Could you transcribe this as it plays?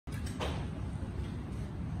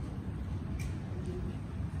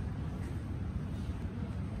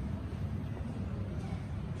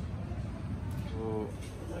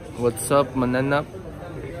What's up, mananap?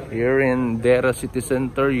 Here in Dera City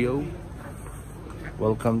Center, yo.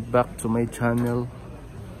 Welcome back to my channel,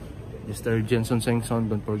 Mr. Jenson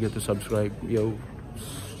Sengson. Don't forget to subscribe, yo.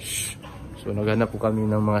 So naghanap po kami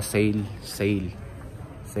ng mga sale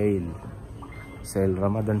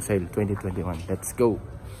Ramadan Sale 2021. Let's go.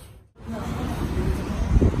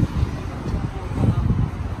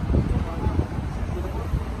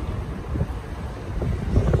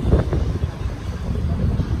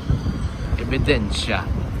 Ebidensya.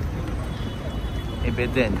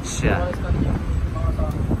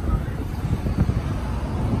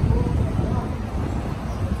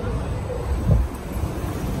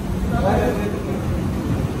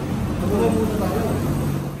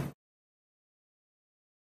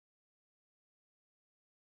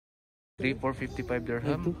 3,455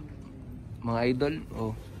 dirham. Mga idol,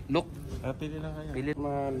 oh, look. Pili lang kaya. Pilit.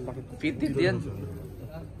 Malaki. Fitted yan.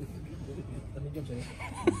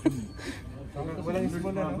 Walang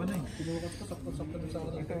small na.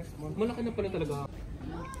 Malaki na pala talaga.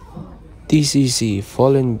 DCc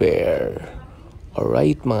Fallen Bear.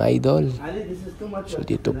 Alright mga idol. So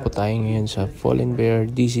dito po tayo ngayon sa Fallen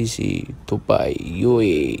Bear DCc Dubai,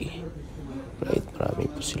 UAE. Right,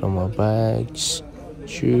 marami po silang mga bags,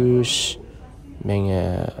 shoes,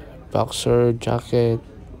 mga boxer, jacket.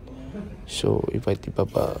 So iba't iba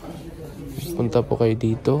pa. Punta po kayo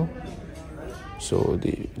dito. So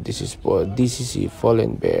this is po DCc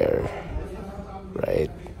Fallen Bear. Right.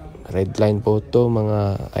 Red line po to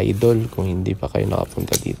mga idol kung hindi pa kayo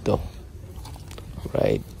nakapunta dito.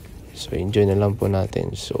 Right. So enjoy na lang po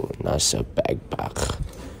natin. So nasa backpack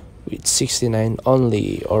with 69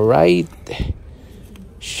 only. Alright.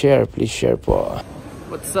 Share, please share po.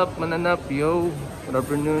 What's up, mananap, yo? Good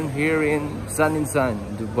afternoon here in Sun,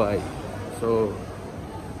 Dubai. So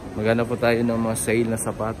maghanap po tayo ng mga sale na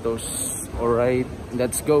sapatos. Alright,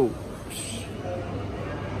 let's go.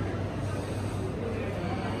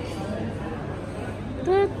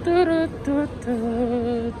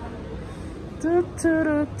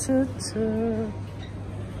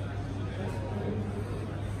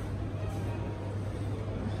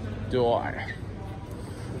 Door.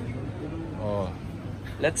 Oh,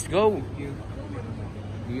 let's go.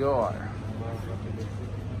 Door.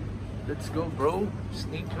 Let's go, bro.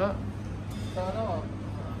 Sneak up.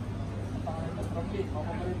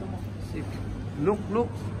 Look.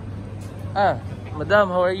 Ah, madam,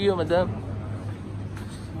 how are you, madam?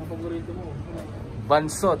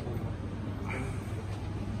 Bansot.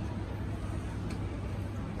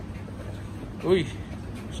 Uy,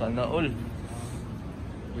 sana all.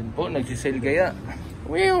 Yun po, nagsisale kaya.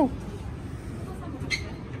 Wow.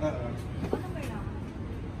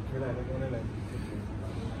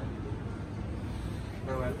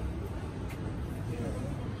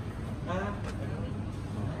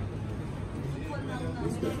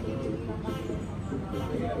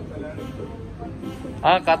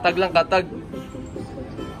 Ah, katag lang, katag.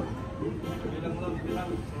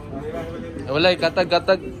 Walay,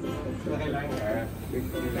 katag.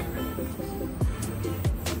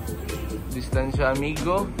 Distansya,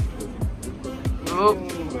 amigo. Oh.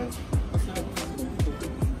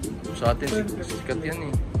 Sa atin, sikat yan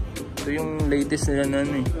eh. Ito yung latest nila na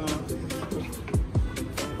ano eh.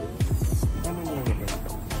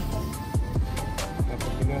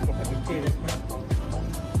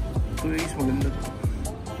 Ito guys, maganda.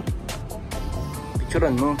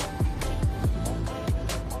 Picturean mo.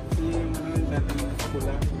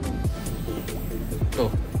 Ito.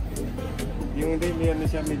 Yung hindi ano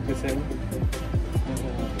siya mid-design.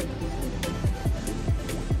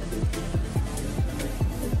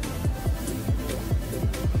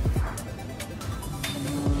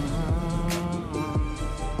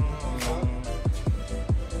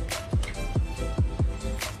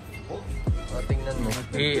 Tingnan mo.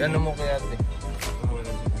 Ano mo kaya ate?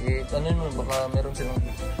 Ano mo, baka meron silang.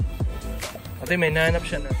 Ate, may nahanap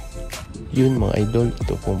siya na. Yun mga idol,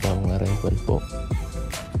 ito pong bagong arrival po.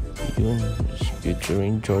 Yun,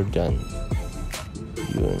 featuring Jordan.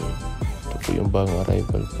 Yun, ito po yung bagong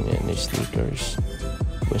arrival po niya na sneakers.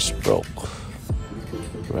 Westbrook.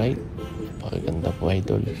 Right? Pakaganda po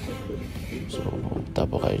idol. So, magpunta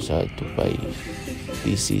po kayo sa Dubai.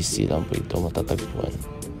 DCc lang po ito matatagpuan.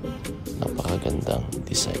 Napakagandang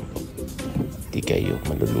design po. Di kayo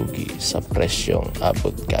malulugi sa presyong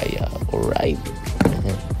abot kaya. Alright.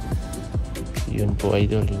 Yun po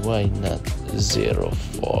idol. Why not 04?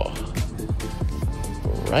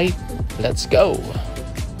 Alright. Let's go.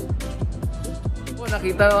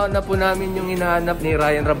 Nakita na po namin yung hinahanap ni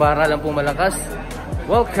Ryan Rabara lang pong malakas.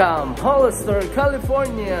 Welcome, Hollister,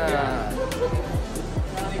 California.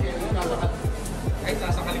 Ay,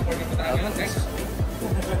 nasa California.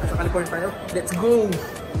 Sa California tayo. Let's go!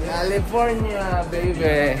 California,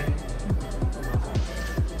 baby!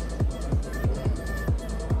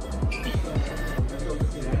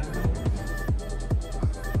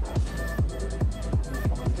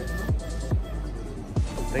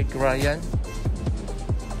 Take Ryan.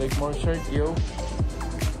 Take more shirt, yo.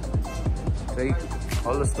 Take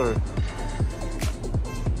Hollister.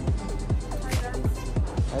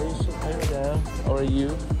 Hi, madam. How are you?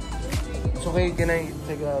 It's okay, can I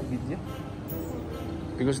take a video?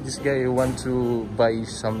 Because this guy want to buy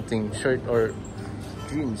something, shirt or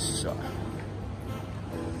jeans.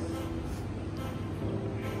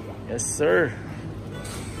 Yes, sir.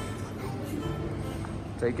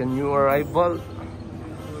 Take a new arrival.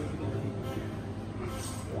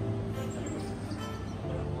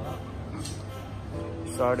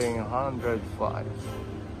 Starting 105.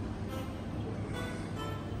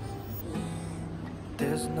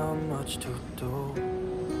 There's not much to do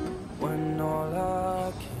when all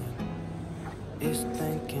I can is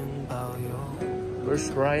thinking about you.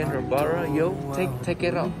 Where's Ryan Rivera? Yo, take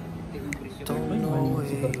it out. Don't know where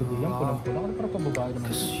you are,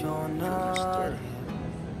 'cause you're not here.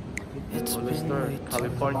 It's been Hollister, way too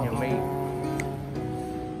California made. long.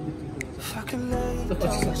 If I could lay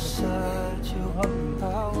down beside you,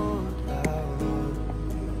 I would.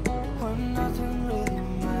 When nothing really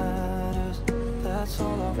matters, that's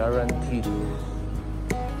all I Guaranteed.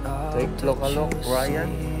 Take look, Ryan.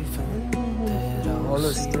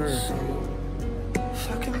 Hollister. If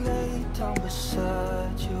I could lay down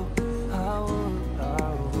beside you, I would.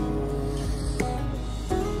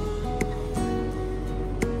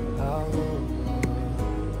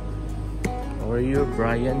 How are you,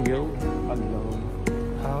 Brian? Yo.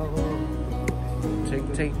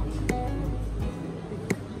 Take.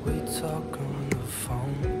 We talk on the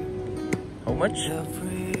phone How much?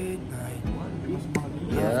 every night.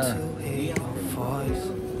 Yeah. To hear your voice.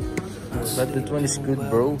 But that one is good,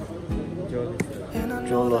 bro.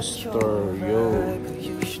 Hollister, yo. But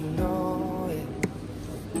you should know it.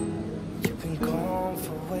 You've been gone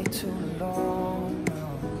for way too long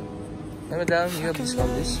now. Hey, madam, you have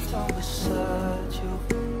discount this? Beside you,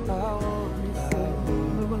 I would.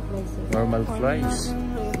 Normal price.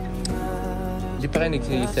 Di pa kayo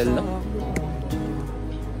nag-sell, no?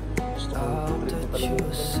 Gusto ko, trip ko talaga.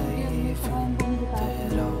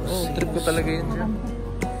 Oh, trip ko talaga yun, sir.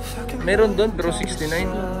 Meron doon, pero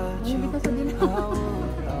 69.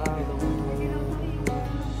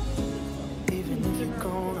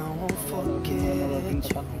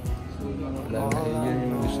 Wala na,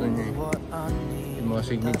 yun yung gusto niya eh. Yung mga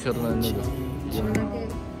signature na ano doon.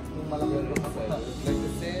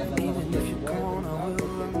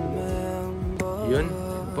 Yun,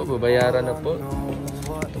 po, babayaran na po.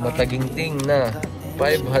 Tumataginting na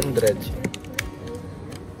 500.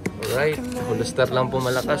 Alright, Hollister lang po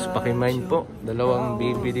malakas. Pakimine po. Dalawang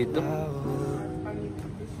baby dito.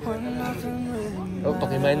 Oh,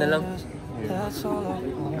 pakimine na lang.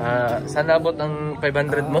 Saan abot ang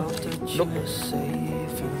 500 mo? Look.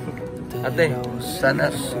 Ate,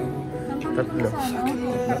 sana. Tatlo.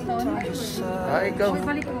 Ikaw.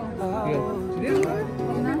 Yun.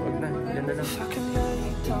 Huwag na. Yan na lang.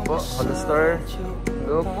 Po, Hollister.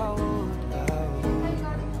 Look.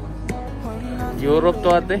 Europe to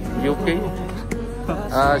ate. UK.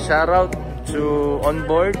 Shoutout to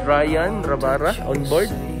onboard Ryan Rivera. Onboard.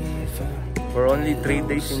 For only 3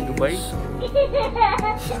 days in Dubai.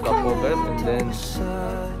 Stopover and then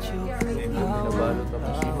binabalot na po.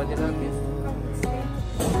 Iba din natin.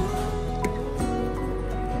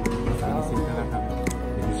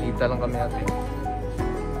 Binisita lang kami ate.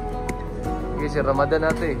 Okay, si Ramadan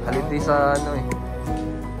ate. Haliti sa ano eh.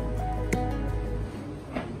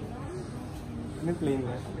 May plain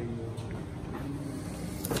na.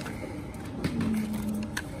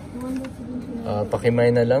 Pakimay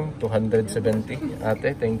na lang. 270.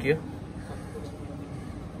 Ate, thank you.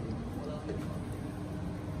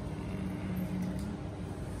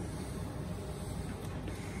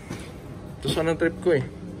 Ito saan ang trip ko eh.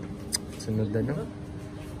 Sunod na lang.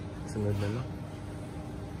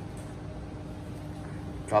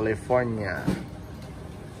 California.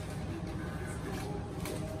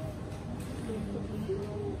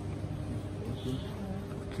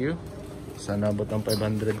 Thank you. Sana abot ang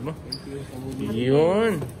 500 mo.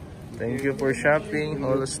 Yun. Thank you for shopping,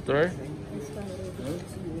 Hollister.